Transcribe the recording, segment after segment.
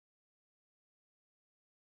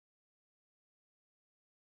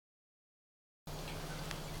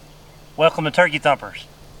Welcome to Turkey Thumpers.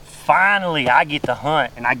 Finally, I get to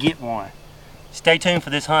hunt, and I get one. Stay tuned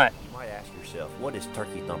for this hunt. You might ask yourself, what is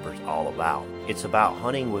Turkey Thumpers all about? It's about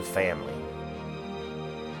hunting with family,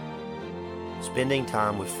 spending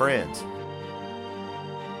time with friends.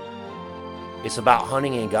 It's about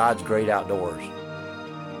hunting in God's great outdoors.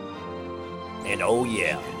 And oh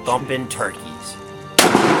yeah, thumping turkeys.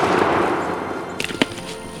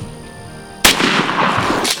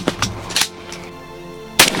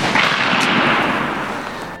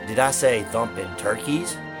 Did I say thumping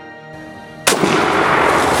turkeys?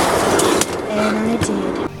 And I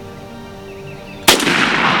did.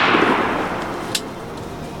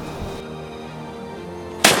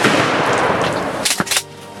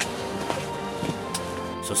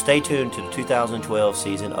 So stay tuned to the 2012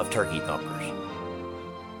 season of Turkey Thumpers.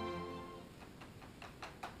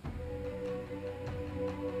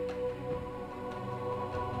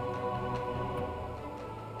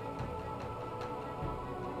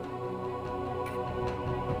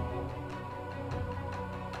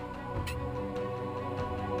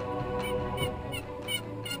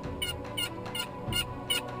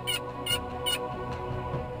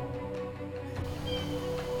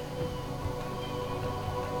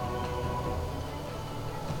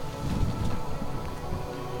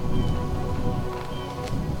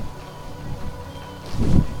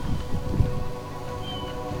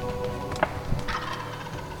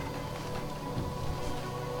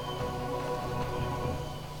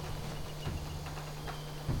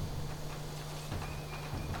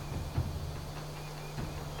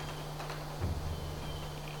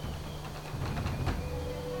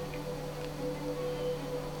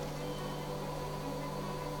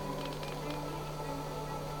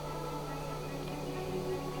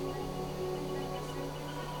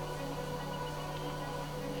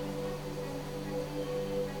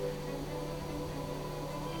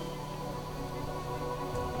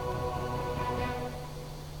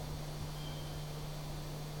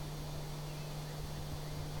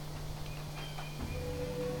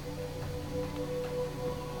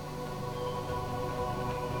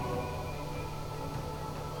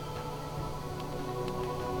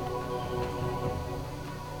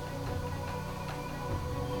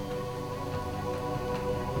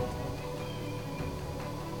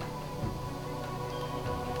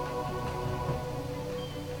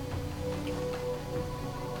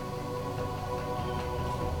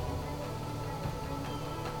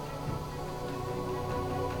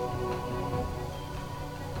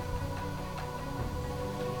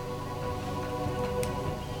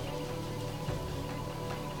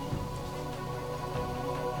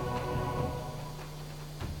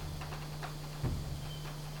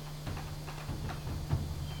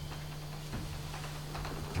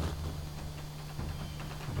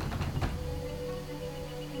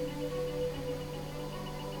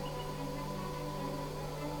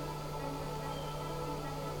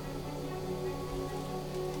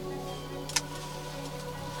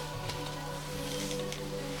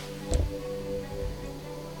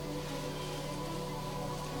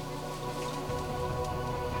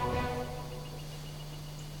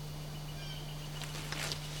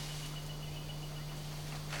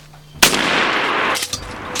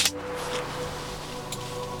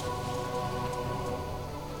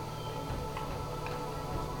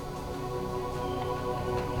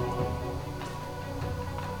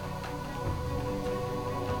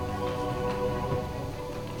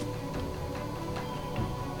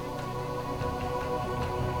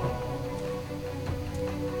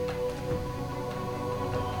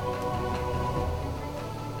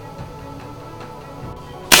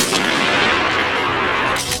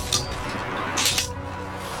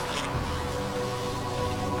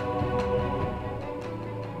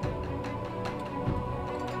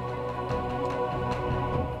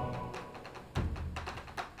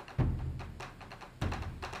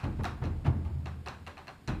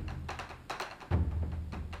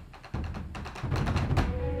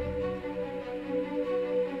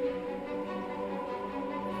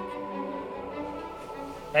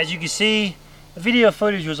 As you can see, the video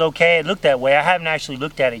footage was okay. It looked that way. I haven't actually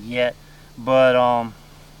looked at it yet, but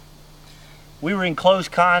we were in close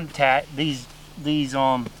contact. These nice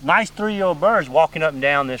 3-year-old birds walking up and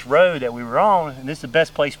down this road that we were on, and this is the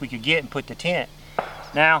best place we could get and put the tent.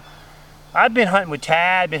 Now, I've been hunting with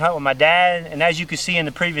Tad, been hunting with my dad, and as you can see in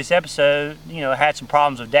the previous episode, you know, I had some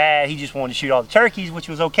problems with Dad. He just wanted to shoot all the turkeys, which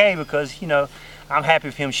was okay because, you know, I'm happy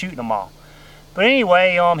with him shooting them all. But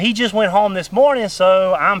anyway, he just went home this morning,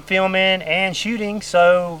 so I'm filming and shooting.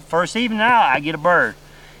 So first evening out, I get a bird,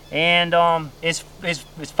 and it's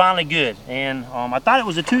finally good. And I thought it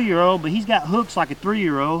was a 2-year-old, but he's got hooks like a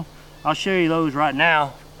 3-year-old. I'll show you those right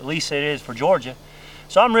now. At least it is for Georgia.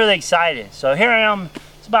 So I'm really excited. So here I am.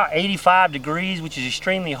 It's about 85 degrees, which is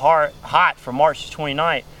extremely hot for March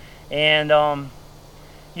 29th. And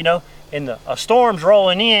you know, and a storm's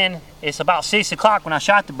rolling in. It's about 6 o'clock when I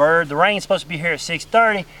shot the bird. The rain's supposed to be here at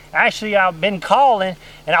 6:30. Actually, I've been calling,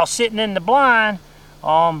 and I was sitting in the blind,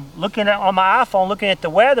 looking on my iPhone, looking at the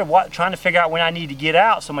weather, trying to figure out when I need to get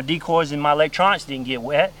out so my decoys and my electronics didn't get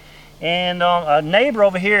wet. And a neighbor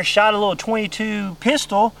over here shot a little .22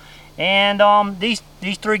 pistol, and these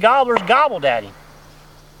three gobblers gobbled at him.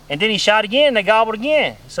 And then he shot again, they gobbled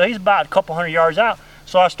again. So he's about a couple hundred yards out.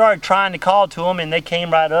 So I started trying to call to them, and they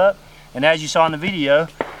came right up. And as you saw in the video,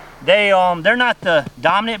 they're not the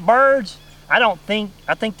dominant birds. I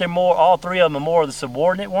think they're more, all three of them are more of the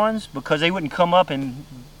subordinate ones, because they wouldn't come up and,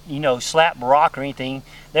 you know, slap Barack or anything.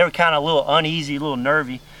 They were kind of a little uneasy, a little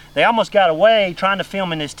nervy. They almost got away trying to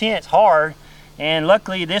film in this tent. It's hard. And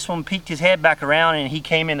luckily this one peeked his head back around and he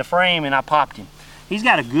came in the frame and I popped him. He's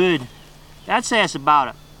got a good, I'd say it's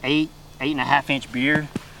about an 8.5 inch beard.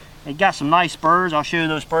 He got some nice spurs. I'll show you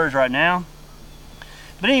those spurs right now.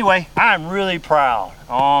 But anyway, I'm really proud.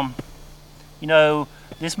 You know,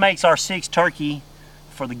 this makes our 6th turkey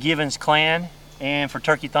for the Givens clan and for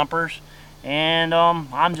Turkey Thumpers. And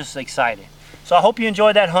I'm just excited. So I hope you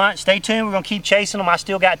enjoyed that hunt. Stay tuned. We're going to keep chasing them. I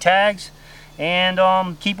still got tags.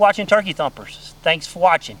 And keep watching Turkey Thumpers. Thanks for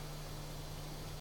watching.